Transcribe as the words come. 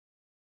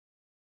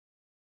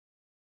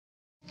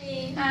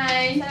Hey.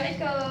 Hi.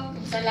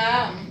 Assalamualaikum.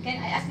 Salam.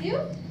 Can I ask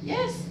you?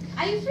 Yes.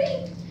 Are you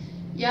free?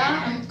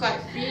 Yeah, I'm quite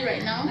free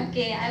right now.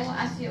 Okay, I will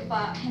ask you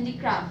about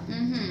handicraft.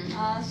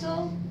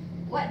 So,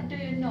 what do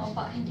you know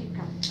about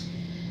handicraft?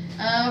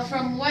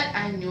 From what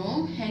I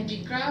know,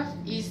 handicraft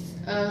is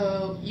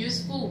a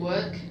useful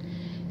work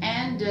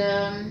and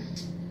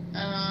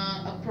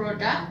a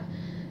product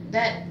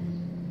that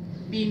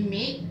be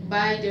made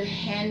by the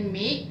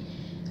handmade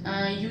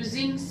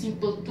using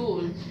simple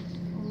tool.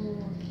 Oh,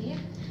 okay.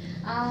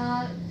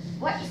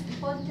 What is the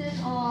importance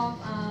of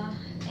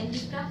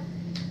handicraft?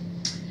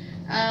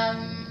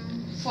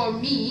 For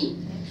me,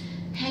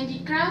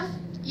 handicraft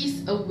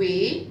is a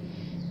way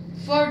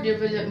for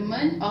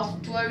development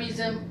of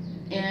tourism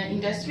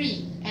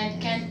industry and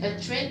can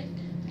attract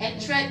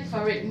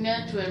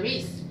foreigner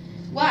tourists.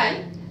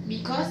 Why?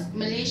 Because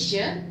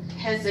Malaysia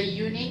has a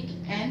unique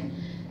and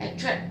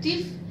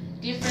attractive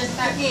different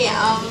type. Okay,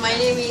 my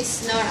name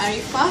is Nur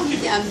Arifah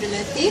binti Abdul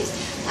Latif.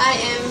 I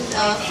am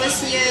a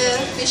first year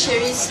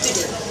fisheries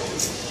student.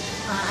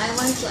 I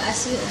want to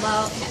ask you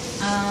about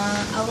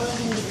our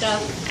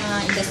handicraft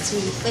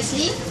industry.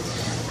 Firstly,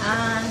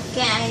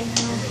 can I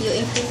know your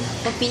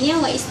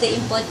opinion? What is the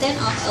importance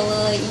of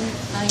our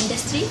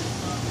industry,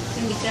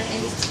 handicraft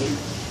industry?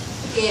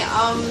 Okay,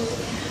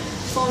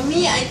 for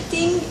me, I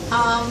think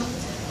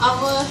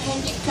our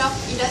handicraft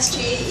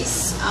industry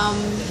is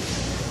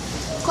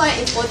quite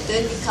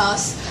important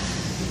because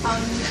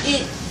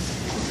it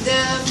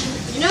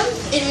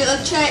will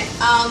attract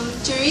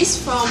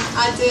tourists from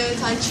other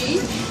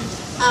countries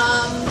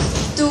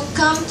to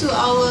come to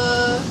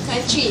our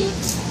country,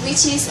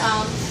 which is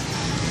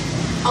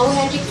our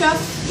handicraft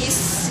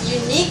is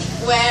unique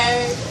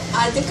where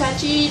other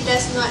country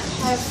does not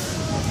have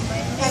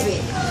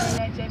it.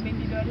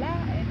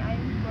 And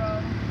I'm from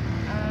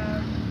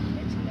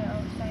Bachelor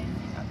of Science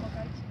in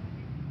Aquaculture.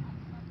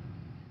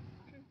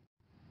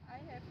 I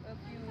have a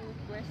few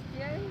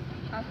questions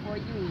for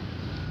you.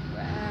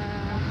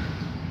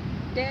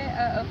 There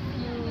are a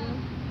few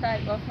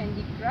types of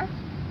handicraft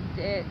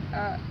that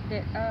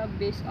are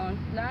based on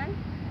plant,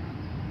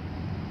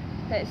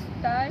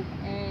 textile,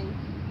 and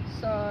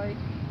soil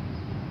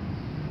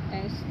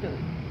and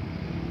stone.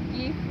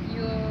 Give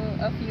you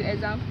a few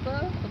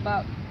examples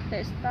about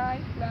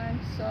textile,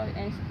 plant, soil,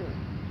 and stone.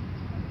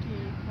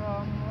 Okay,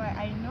 from what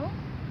I know,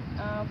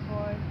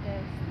 for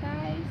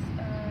textiles,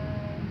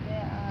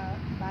 there are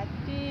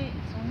batik,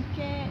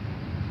 songket,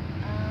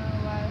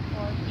 while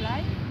for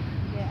plant,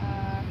 there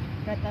are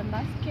rattan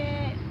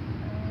basket,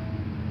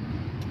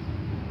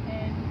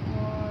 and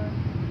for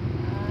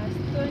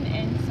stone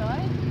and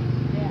soil,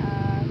 there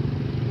are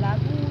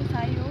labu,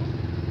 sayur,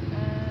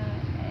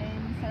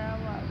 and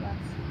Sarawak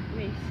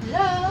waste.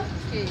 Hello.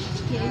 Okay.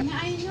 Can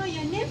I know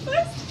your name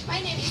first?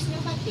 My name is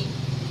Nufati.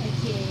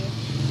 Okay.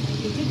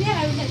 Today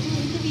I would like to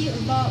interview you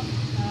about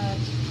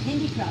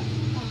handicraft.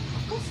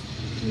 Of course.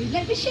 Would you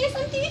like to share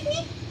something with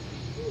me?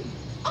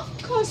 Of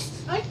course.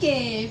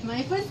 Okay.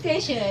 My first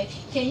question.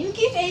 Can you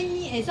give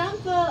any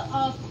example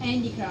of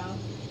handicraft?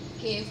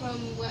 Okay, from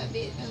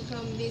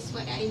this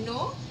what I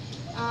know,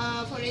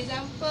 for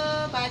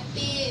example,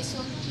 batik,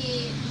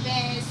 songket,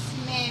 vest,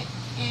 mat,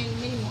 and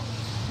many more.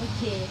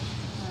 Okay.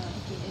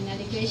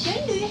 Another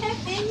question. Do you have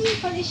any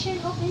collection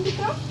of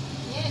handicraft?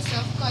 Yes,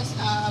 of course.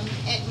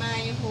 At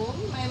my home,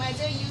 my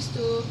mother used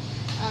to,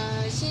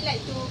 she like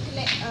to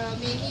collect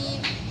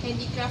many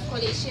handicraft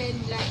collection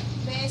like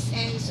vest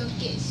and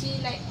songket.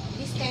 She like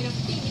this kind of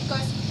thing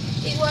because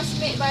it was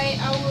made by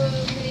our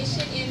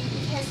Malaysian and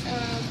it has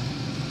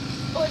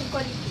own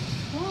quality.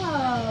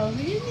 Wow,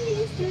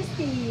 really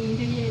interesting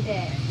to hear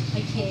that.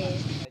 Okay.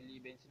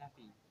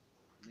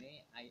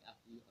 May I ask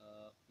you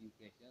a few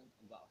questions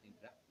about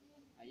handcraft?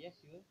 Yes,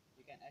 sure.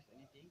 You can ask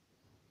anything.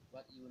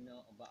 What you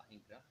know about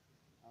handcraft?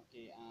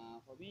 Okay.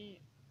 For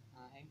me,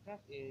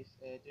 handcraft is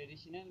a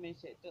traditional main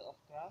sector of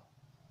craft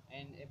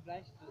and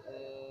applies to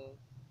a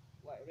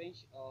wide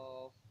range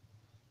of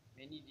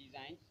many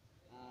designs.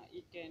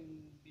 It can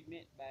be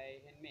made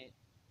by handmade.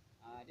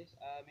 There's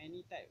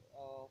many types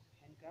of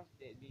handcraft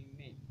that being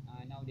made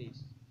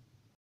nowadays.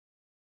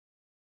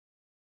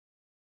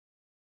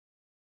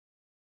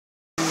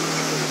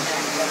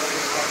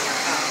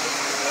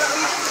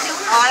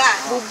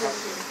 Bubur.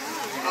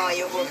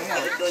 Yang bubur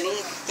betul ni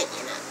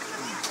kecil nak.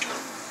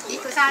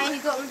 Ikut saya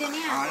juga benda ni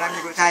lah. Lah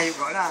ikut saya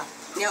juga lah.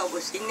 Ni bubur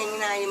sini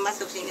ni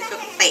masuk sini tu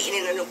petik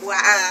ni nak buat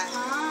ah.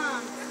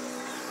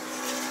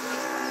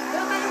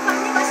 Kalau buat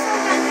ni basah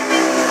kan?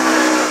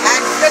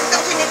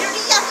 Letak sini dia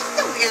diam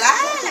tu je lah.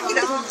 Lagi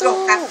dah duduk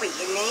kafe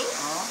ni.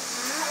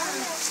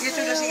 Dia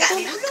sudah siap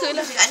ni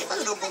dulu. Siap ni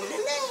baru bubur ni.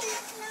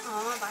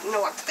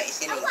 Nak petik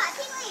sini.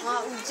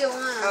 Ujung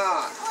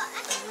lah.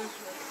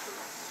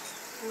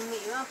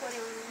 Umik lah apa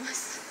dia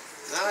masak.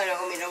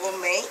 Nak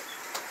umik.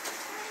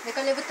 Dia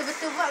kalau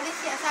betul-betul buat boleh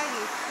siap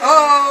sehari.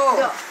 Oh.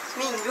 Dok.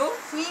 Seminggu.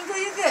 Seminggu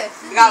juga.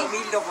 Kau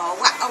bilang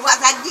awak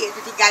saja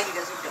tu 3 hari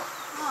dah sudah.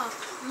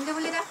 Dia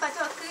boleh dapat tu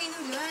kering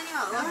dulu lah ni.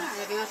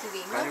 Dia memang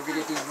sering. Kalau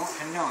kita tengok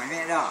senang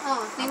ni dah.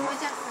 Tengok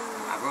macam.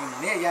 Abang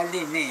ni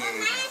jalin ni.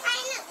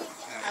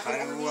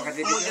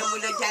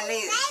 Mula-mula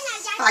jalan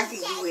pagi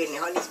dua ni.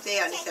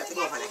 Holiday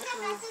tengok mana.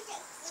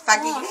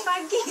 Pagi ni.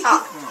 Pagi. Ha,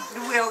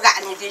 dua orang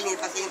ni sini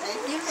pasal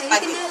ni. Dia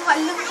kena buat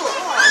lembut.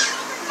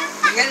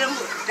 Dia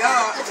lembut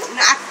dah.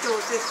 Nak atur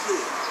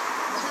sesuai.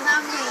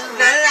 Sama.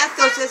 Nak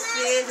atur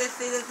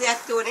sesuai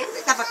atur ni.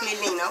 Tak apa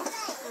keliling tau.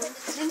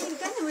 Dan ni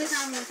kan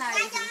bersama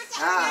saya.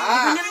 Ha.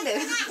 Benar benda.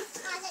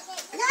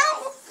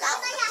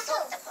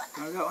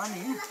 Agak mana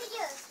ya?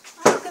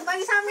 Kau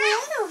bagi sama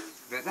tu.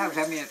 Tak tahu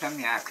sama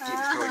kecil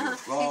betul.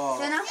 Oh.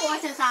 Kenapa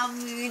macam sama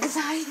dengan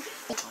saya?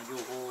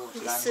 Aduh,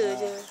 Bisa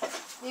je.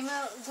 Dia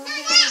mau guna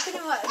ni tu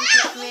dia buat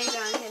dekat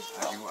meja je.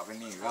 Dia buat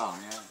penigang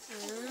ya.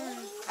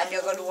 Ada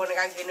kau dua orang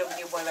kaki nak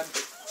pergi buat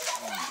lebih.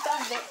 Tak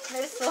ada.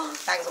 Besok.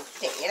 Tanggup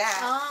cik ni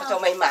lah. Macam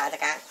main mak tak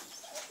kan?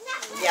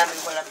 Dia ambil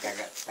bola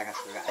lebih. Sangat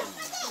suka ini.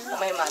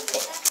 Main mak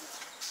cik.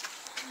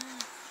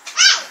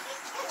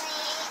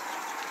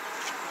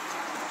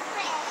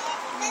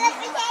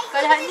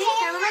 Kalau hari ni,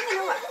 kamu mana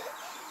nak buat?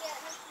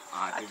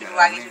 Dua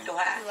hari sudah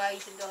lah. 2 hari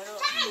sudah tu.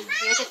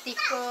 Dia macam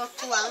tipe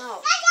kurang tau.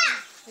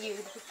 Ya,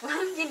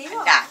 kurang gini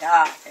tau.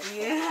 Dah.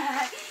 Ya.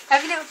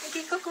 Tapi nak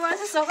tipe kurang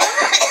susah kan?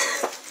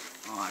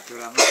 Tu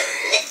lama.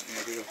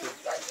 Ini tu.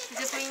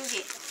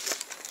 RM70.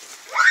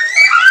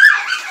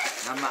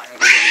 Nampak nak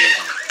kerja.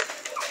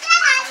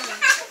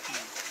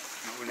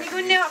 Ni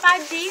guna buat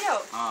padi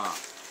tau.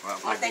 Buat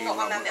Kau tengok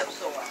orang ambil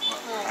besar.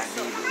 padi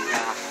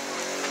buah.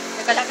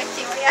 Kalau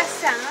kecil buat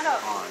hiasan tau.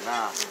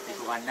 Lah.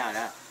 Ikut mana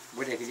lah.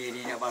 Boleh kerja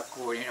ni nak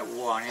bakul ni nak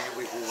buang ni nak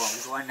boleh kurang.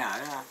 Ikut mana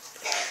lah.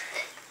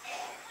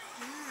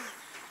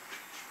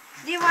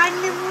 Dia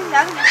warna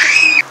mulang nak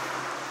kecil.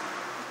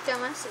 Macam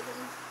masuk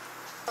tu.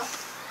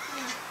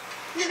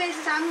 Ni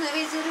beza sama,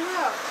 beza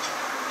dua.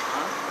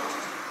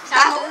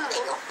 Sama.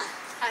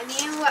 Hak ni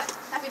buat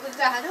tapi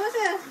begah tu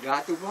ke? Dah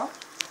tu pun.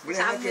 Boleh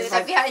Sama belakang.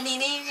 tapi hak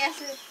ni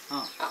biasa.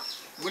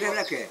 Boleh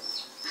belakang.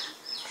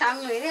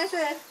 Sama dia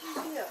rasa.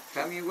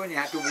 Kami gua ni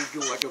hatu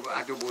buju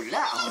hatu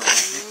bola.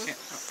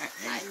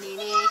 Hak ni.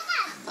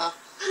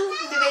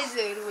 Dia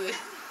beza dua.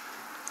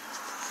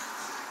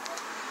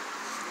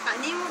 Hak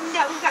ni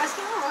budak buka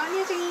sikit. Hak ni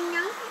macam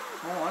ingang.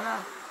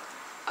 Lah.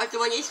 Macam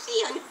banyak isi.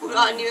 Ni puluh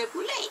ni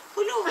kulit.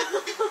 Puluh.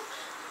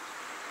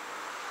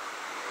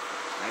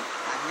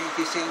 Ini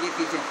pisang dia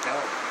pisang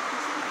tahu.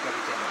 Bukan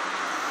pisang.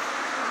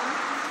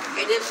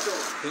 Dia betul.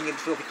 Hingga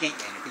besar kecil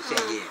ni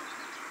pisang dia.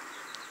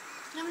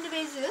 Nama dia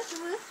beza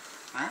semua.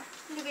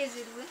 Dia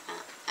beza dua.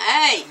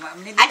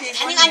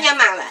 Ini kan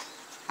nyamang lah.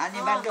 Ini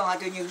Bandung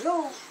atau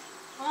Nyuruh.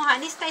 Hak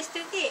ni style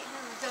estetik.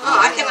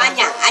 Macam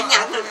anyang.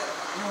 Anyang tu.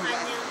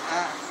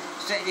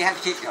 Set dia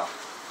kecil tau.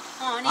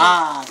 Ni.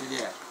 Tu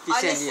dia.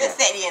 Pisang Ini dia.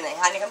 set dia ni.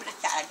 Ini kan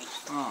beracak lagi.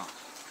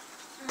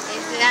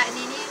 Beza hak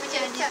ni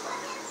macam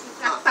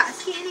rapat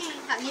sikit ni.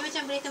 Hak ni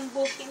macam boleh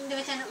tembus dia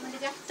macam nak benda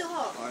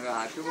jatuh.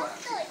 Lah tu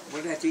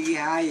boleh tinggi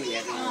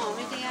air.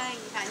 Boleh tinggi air.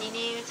 Hak ni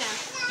macam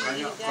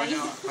tinggi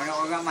air. Kalau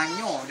orang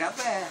manyo tak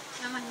apa.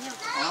 Namanya.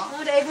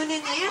 Dah guna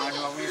ni ya.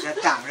 Orang punya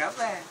satang tak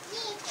apa.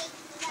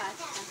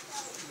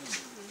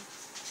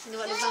 Ni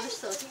buat lubang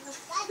besar tu.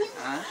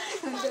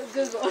 Untuk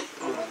gerok.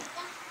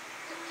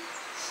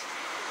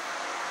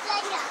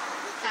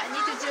 Hak ni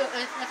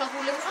 80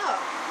 tau.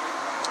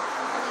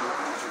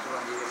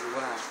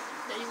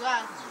 Tak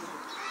jual.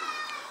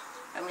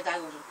 Kami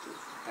tahu tu.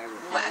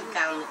 Buat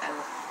akang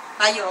tahu.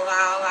 Ayo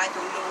orang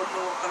dulu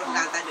kalau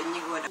kang tak ada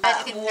nyigo dah.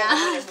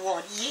 Buah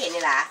dia ni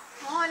lah.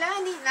 Lah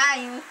ni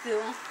lain tu.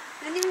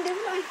 Ni benda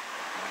pula.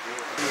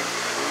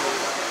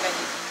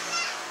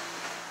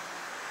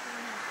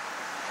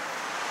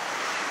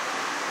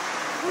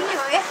 Boleh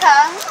buat biasa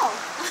tau.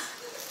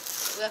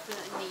 Berapa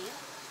nak ni?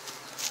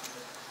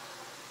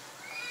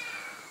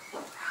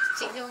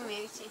 Cik tu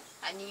memang kecil.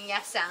 Ni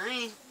biasa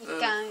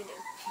ikan dia.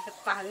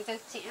 Lepas tu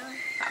kecil.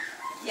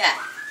 Ya.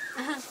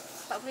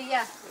 40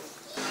 ya.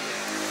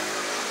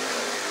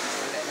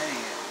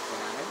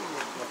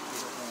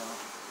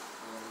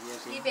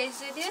 Ni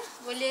beza dia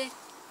boleh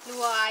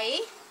luar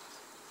air.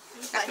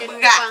 Tak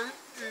bergah.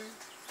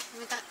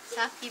 Tak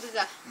sapi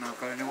bergah.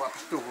 Kalau nak buat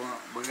petuh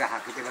bergah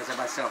kita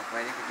basah-basah.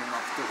 Kalau kita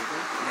buat petuh tu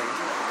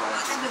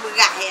Ada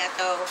bergah ya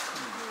atau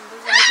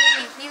bergah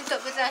ni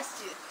untuk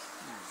beras je.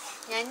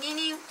 Yang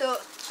ni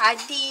untuk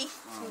padi.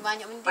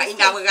 Banyak benda. Pak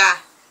Indah bergah.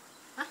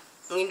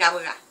 Indah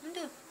bergah.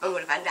 Betul.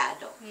 Boleh pandai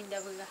tu.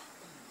 Indah bergah.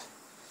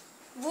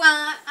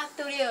 Buang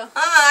atur dia.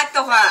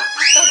 Atuh ha.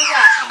 Atur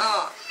bergah.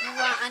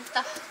 Buang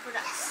antah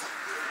beras.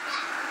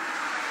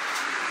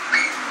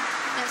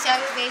 Nak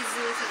cara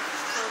beza tu.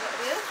 Tengok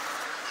dia.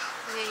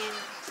 Dengan yang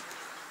ni.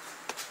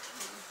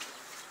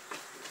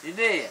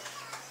 Jadi,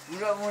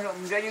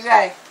 mudah juga.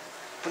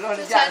 Perlu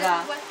lejak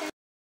dah.